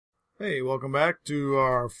Hey, welcome back to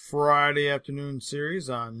our Friday afternoon series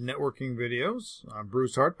on networking videos. I'm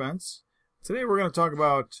Bruce Hartpence. Today we're going to talk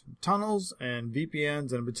about tunnels and VPNs,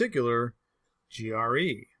 and in particular,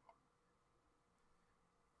 GRE.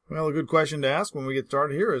 Well, a good question to ask when we get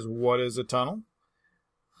started here is, what is a tunnel?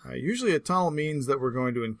 Usually a tunnel means that we're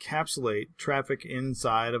going to encapsulate traffic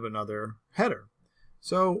inside of another header.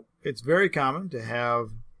 So it's very common to have,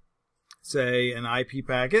 say, an IP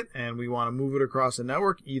packet, and we want to move it across a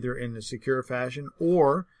network either in a secure fashion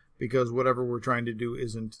or because whatever we're trying to do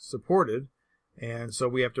isn't supported, and so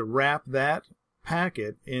we have to wrap that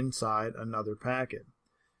packet inside another packet.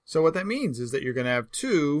 So what that means is that you're going to have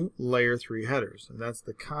two layer 3 headers, and that's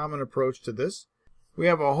the common approach to this. We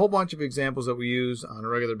have a whole bunch of examples that we use on a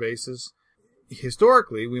regular basis.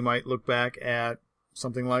 Historically, we might look back at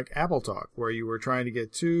something like AppleTalk, where you were trying to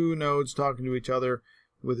get two nodes talking to each other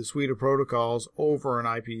with a suite of protocols over an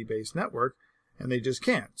IP-based network, and they just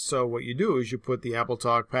can't. So what you do is you put the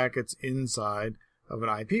AppleTalk packets inside of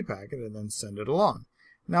an IP packet and then send it along.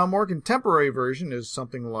 Now, a more contemporary version is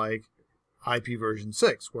something like IP version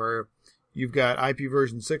 6, where you've got IP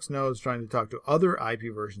version 6 nodes trying to talk to other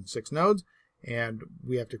IP version 6 nodes, and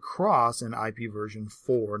we have to cross an IP version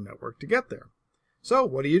 4 network to get there. So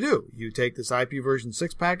what do? You take this IP version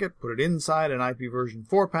 6 packet, put it inside an IP version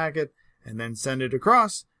 4 packet, and then send it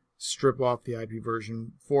across, strip off the IP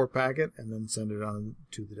version 4 packet, and then send it on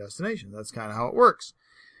to the destination. That's kind of how it works.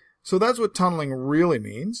 So that's what tunneling really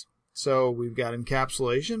means. So we've got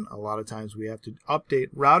encapsulation. A lot of times we have to update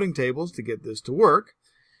routing tables to get this to work.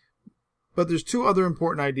 But there's two other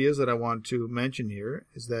important ideas that I want to mention here,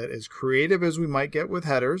 is that as creative as we might get with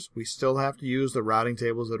headers, we still have to use the routing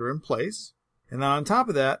tables that are in place. And then on top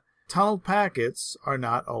of that, tunneled packets are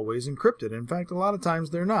not always encrypted. In fact, a lot of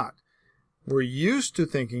times they're not. We're used to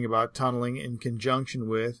thinking about tunneling in conjunction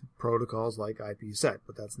with protocols like IPsec,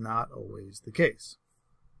 but that's not always the case.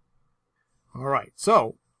 All right,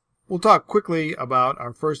 so we'll talk quickly about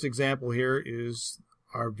our first example here is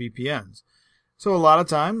our VPNs. So a lot of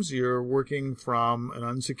times you're working from an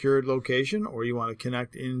unsecured location, or you want to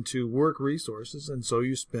connect into work resources, and so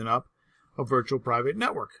you spin up a virtual private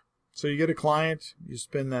network. So you get a client, you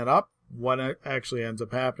spin that up. What actually ends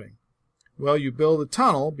up happening? Well, you build a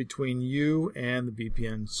tunnel between you and the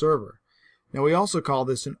VPN server. Now, we also call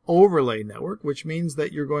this an overlay network, which means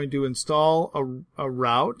that you're going to install a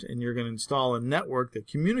route, and you're going to install a network that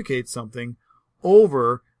communicates something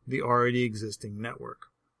over the already existing network.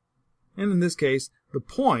 And in this case, the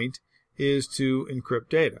point is to encrypt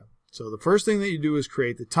data. So the first thing that you do is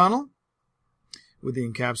create the tunnel with the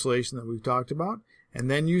encapsulation that we've talked about, and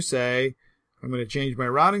then you say, I'm going to change my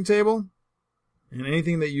routing table, and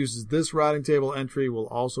anything that uses this routing table entry will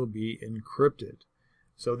also be encrypted.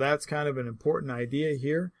 So that's kind of an important idea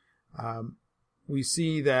here. We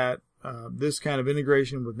see that this kind of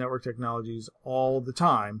integration with network technologies all the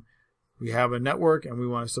time. We have a network and we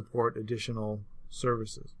want to support additional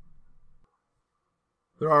services.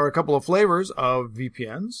 There are a couple of flavors of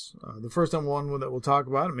VPNs. The first one that we'll talk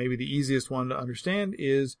about, and maybe the easiest one to understand,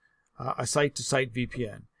 is a site-to-site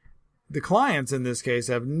VPN. The clients in this case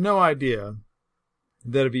have no idea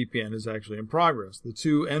that a VPN is actually in progress. The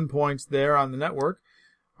two endpoints there on the network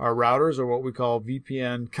are routers, or what we call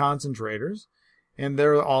VPN concentrators, and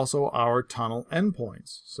they're also our tunnel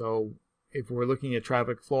endpoints. So if we're looking at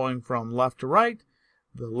traffic flowing from left to right,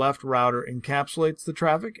 the left router encapsulates the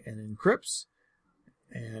traffic and encrypts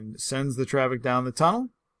and sends the traffic down the tunnel,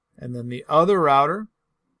 and then the other router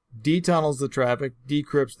detunnels the traffic,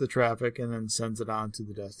 decrypts the traffic, and then sends it on to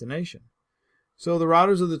the destination. So the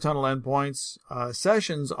routers of the tunnel endpoints,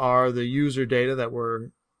 sessions are the user data that we're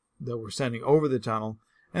sending over the tunnel,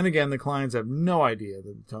 and again, the clients have no idea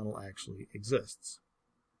that the tunnel actually exists.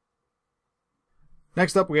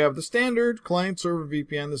 Next up, we have the standard client-server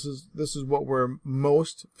VPN. This is what we're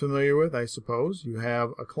most familiar with, I suppose. You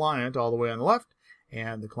have a client all the way on the left,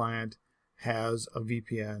 and the client has a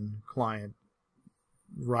VPN client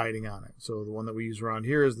riding on it. So the one that we use around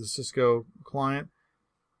here is the Cisco client.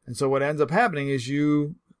 And so what ends up happening is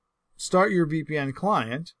you start your VPN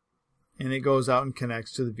client, and it goes out and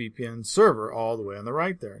connects to the VPN server all the way on the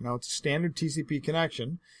right there. Now, it's a standard TCP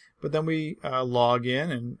connection, but then we log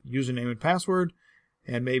in, and username and password,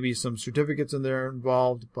 and maybe some certificates in there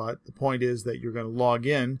involved, but the point is that you're going to log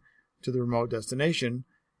in to the remote destination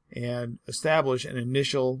and establish an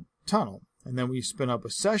initial tunnel. And then we spin up a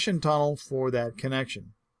session tunnel for that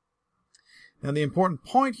connection. Now, the important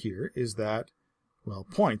point here is that, well,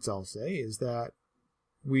 points I'll say, is that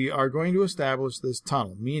we are going to establish this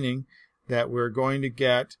tunnel, meaning that we're going to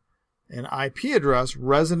get an IP address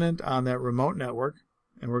resident on that remote network,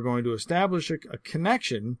 and we're going to establish a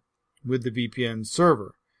connection with the VPN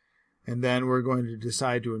server. And then we're going to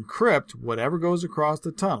decide to encrypt whatever goes across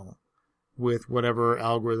the tunnel with whatever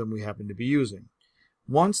algorithm we happen to be using.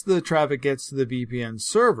 Once the traffic gets to the VPN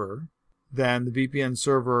server, then the VPN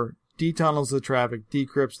server detunnels the traffic,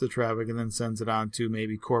 decrypts the traffic, and then sends it on to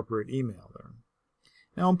maybe corporate email there.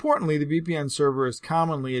 Now, importantly, the VPN server is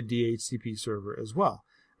commonly a DHCP server as well.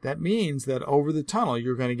 That means that over the tunnel,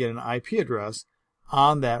 you're going to get an IP address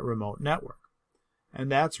on that remote network.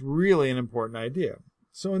 And that's really an important idea.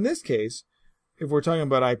 So in this case, if we're talking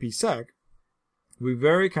about IPsec, we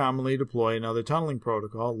very commonly deploy another tunneling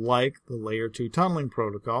protocol like the Layer 2 tunneling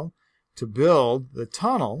protocol to build the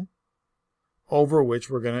tunnel over which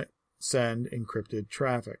we're going to send encrypted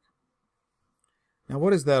traffic. Now,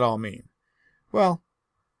 what does that all mean? Well,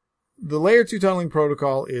 the Layer 2 tunneling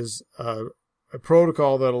protocol is a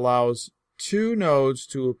protocol that allows two nodes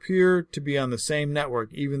to appear to be on the same network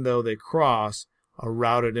even though they cross a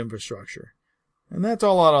routed infrastructure. And that's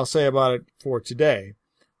all I'll say about it for today,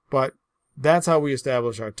 but that's how we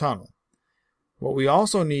establish our tunnel. What we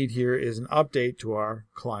also need here is an update to our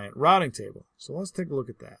client routing table. So let's take a look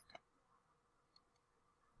at that.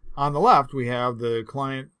 On the left, we have the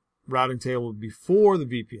client routing table before the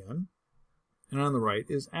VPN, and on the right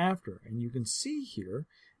is after. And you can see here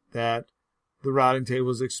that the routing table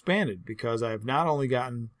is expanded because I have not only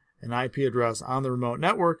gotten an IP address on the remote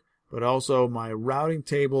network, but also my routing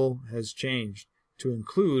table has changed to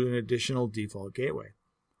include an additional default gateway.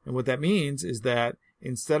 And what that means is that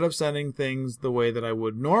instead of sending things the way that I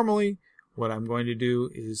would normally, what I'm going to do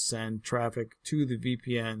is send traffic to the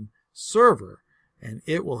VPN server, and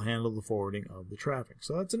it will handle the forwarding of the traffic.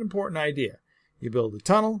 So that's an important idea. You build a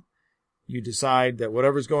tunnel, you decide that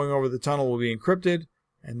whatever's going over the tunnel will be encrypted,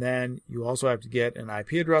 and then you also have to get an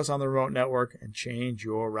IP address on the remote network and change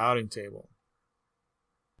your routing table.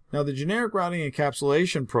 Now, the generic routing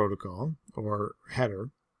encapsulation protocol, or header,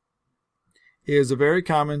 is a very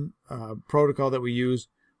common protocol that we use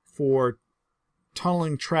for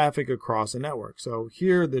tunneling traffic across a network. So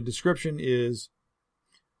here the description is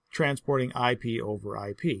transporting IP over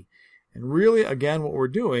IP. And really, again, what we're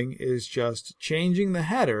doing is just changing the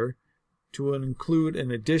header to include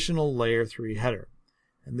an additional layer 3 header.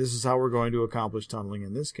 And this is how we're going to accomplish tunneling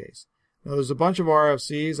in this case. Now, there's a bunch of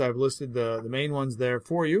RFCs. I've listed the main ones there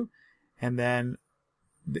for you. And then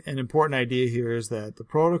an important idea here is that the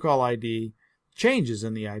protocol ID changes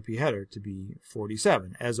in the IP header to be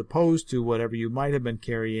 47, as opposed to whatever you might have been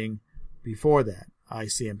carrying before that,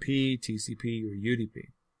 ICMP, TCP, or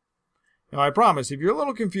UDP. Now, I promise, if you're a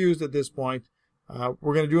little confused at this point,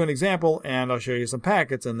 we're going to do an example, and I'll show you some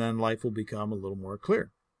packets, and then life will become a little more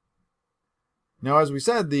clear. Now, as we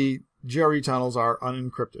said, the GRE tunnels are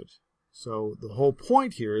unencrypted. So the whole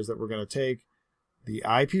point here is that we're going to take the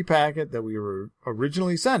IP packet that we were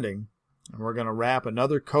originally sending, and we're going to wrap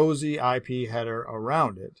another cozy IP header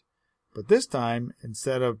around it. But this time,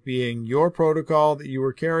 instead of being your protocol that you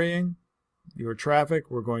were carrying, your traffic,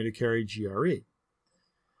 we're going to carry GRE.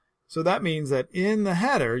 So that means that in the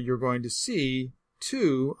header, you're going to see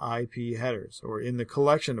two IP headers, or in the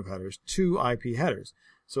collection of headers, two IP headers.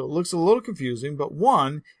 So it looks a little confusing, but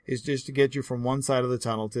one is just to get you from one side of the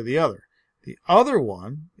tunnel to the other. The other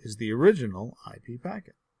one is the original IP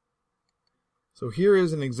packet. So here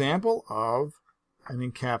is an example of an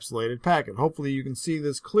encapsulated packet. Hopefully you can see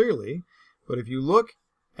this clearly, but if you look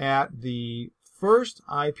at the first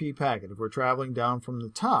IP packet, if we're traveling down from the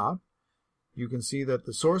top, you can see that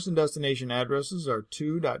the source and destination addresses are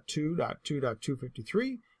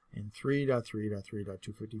 2.2.2.253 and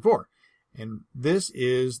 3.3.3.254. And this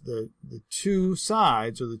is the two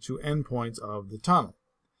sides, or the two endpoints of the tunnel.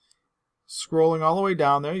 Scrolling all the way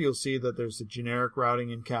down there, you'll see that there's a generic routing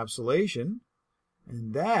encapsulation,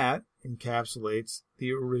 and that encapsulates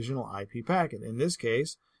the original IP packet. In this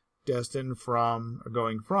case, destined from, or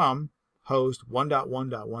going from host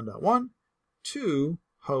 1.1.1.1 to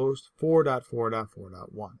host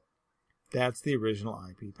 4.4.4.1. That's the original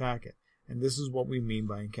IP packet. And this is what we mean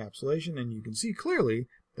by encapsulation, and you can see clearly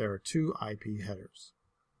there are two IP headers.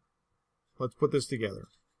 Let's put this together.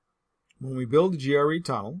 When we build a GRE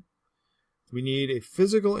tunnel, we need a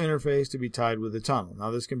physical interface to be tied with the tunnel. Now,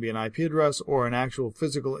 this can be an IP address or an actual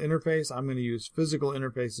physical interface. I'm going to use physical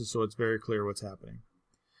interfaces so it's very clear what's happening.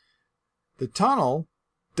 The tunnel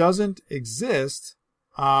doesn't exist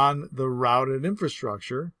on the routed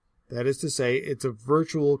infrastructure. That is to say, it's a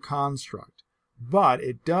virtual construct, but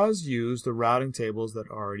it does use the routing tables that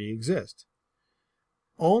already exist.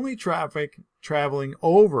 Only traffic traveling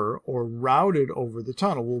over or routed over the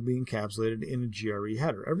tunnel will be encapsulated in a GRE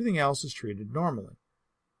header. Everything else is treated normally.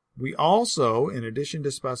 We also, in addition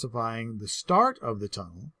to specifying the start of the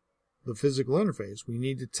tunnel, the physical interface, we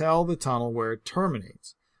need to tell the tunnel where it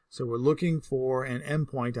terminates. So we're looking for an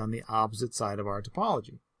endpoint on the opposite side of our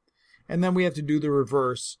topology. And then we have to do the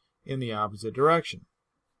reverse in the opposite direction.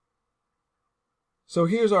 So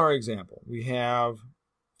here's our example. We have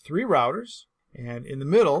 3 routers, and in the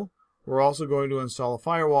middle, we're also going to install a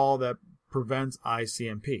firewall that prevents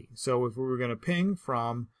ICMP. So if we were going to ping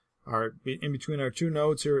from in between our 2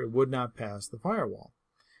 nodes here, it would not pass the firewall.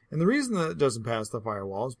 And the reason that it doesn't pass the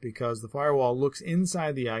firewall is because the firewall looks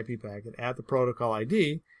inside the IP packet at the protocol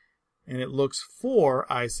ID, and it looks for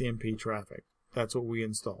ICMP traffic. That's what we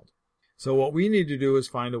installed. So what we need to do is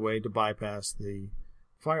find a way to bypass the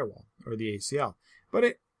firewall, or the ACL.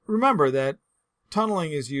 But remember that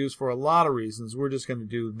tunneling is used for a lot of reasons. We're just going to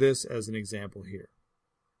do this as an example here.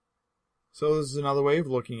 So this is another way of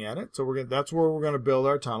looking at it. So that's where we're going to build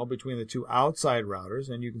our tunnel between the 2 outside routers,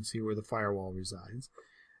 and you can see where the firewall resides.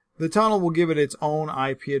 The tunnel will give it its own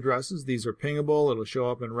IP addresses. These are pingable. It'll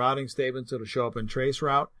show up in routing statements. It'll show up in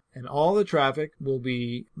traceroute. And all the traffic will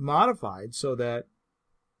be modified so that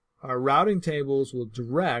our routing tables will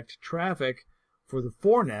direct traffic for the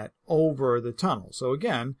 4net over the tunnel. So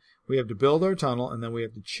again, we have to build our tunnel, and then we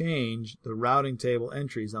have to change the routing table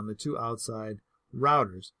entries on the 2 outside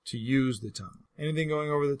routers to use the tunnel. Anything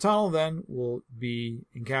going over the tunnel then will be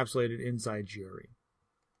encapsulated inside GRE.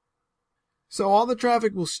 So all the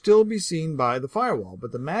traffic will still be seen by the firewall,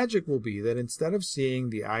 but the magic will be that instead of seeing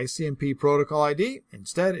the ICMP protocol ID,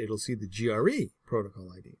 instead it'll see the GRE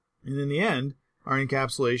protocol ID. And in the end, our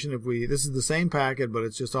encapsulation, this is the same packet, but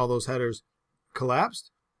it's just all those headers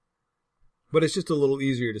collapsed, but it's just a little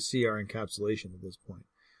easier to see our encapsulation at this point.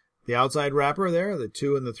 The outside wrapper there, the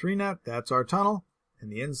 2 and the 3 net, that's our tunnel,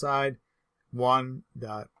 and the inside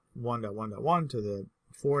 1.1.1.1 to the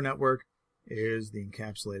 4 network is the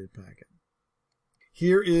encapsulated packet.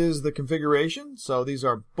 Here is the configuration. So these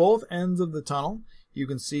are both ends of the tunnel. You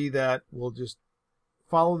can see that we'll just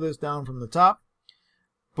follow this down from the top.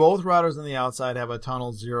 Both routers on the outside have a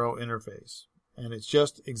tunnel 0 interface. And it's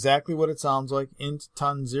just exactly what it sounds like, int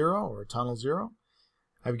tun 0 or tunnel 0.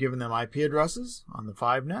 I've given them IP addresses on the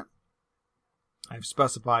 5 net. I've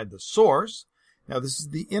specified the source. Now this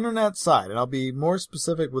is the internet side, and I'll be more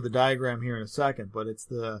specific with the diagram here in a second, but it's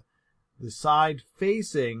the side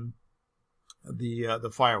facing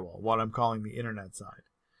the firewall, what I'm calling the internet side.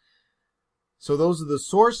 So those are the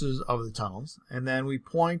sources of the tunnels, and then we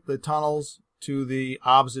point the tunnels to the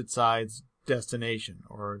opposite side's destination,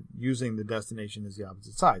 or using the destination as the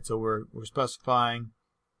opposite side. So we're specifying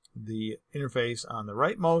the interface on the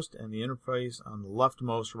rightmost and the interface on the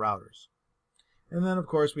leftmost routers. And then of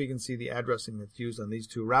course we can see the addressing that's used on these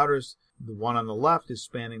 2 routers. The one on the left is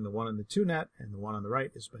spanning the 1 and the 2 net, and the one on the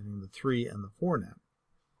right is spanning the 3 and the 4 net.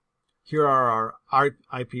 Here are our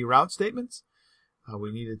IP route statements.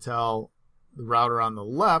 We need to tell the router on the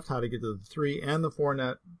left how to get to the 3 and the 4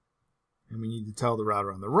 net, and we need to tell the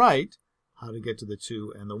router on the right how to get to the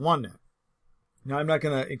 2 and the 1 net. Now I'm not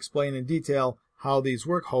going to explain in detail how these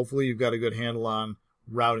work. Hopefully you've got a good handle on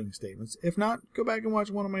routing statements. If not, go back and watch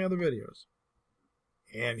one of my other videos.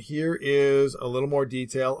 And here is a little more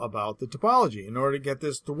detail about the topology. In order to get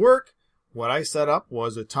this to work, what I set up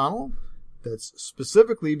was a tunnel that's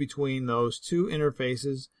specifically between those 2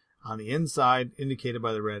 interfaces on the inside indicated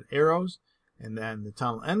by the red arrows, and then the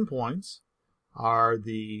tunnel endpoints are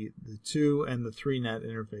the 2 and the 3 net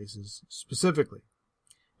interfaces specifically.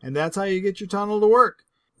 And that's how you get your tunnel to work.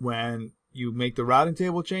 When you make the routing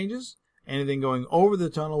table changes, anything going over the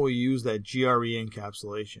tunnel will use that GRE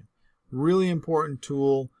encapsulation. Really important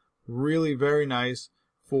tool, really very nice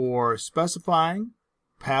for specifying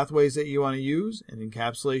pathways that you want to use in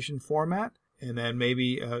encapsulation format, and then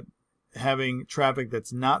maybe having traffic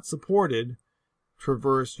that's not supported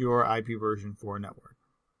traverse your IP version 4 network.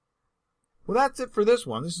 Well, that's it for this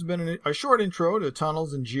one. This has been a short intro to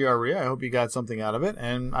tunnels and GRE. I hope you got something out of it,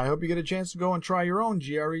 and I hope you get a chance to go and try your own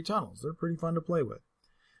GRE tunnels. They're pretty fun to play with.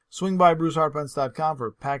 Swing by BruceHartpence.com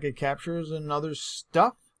for packet captures and other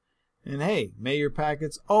stuff. And hey, may your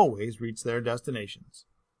packets always reach their destinations.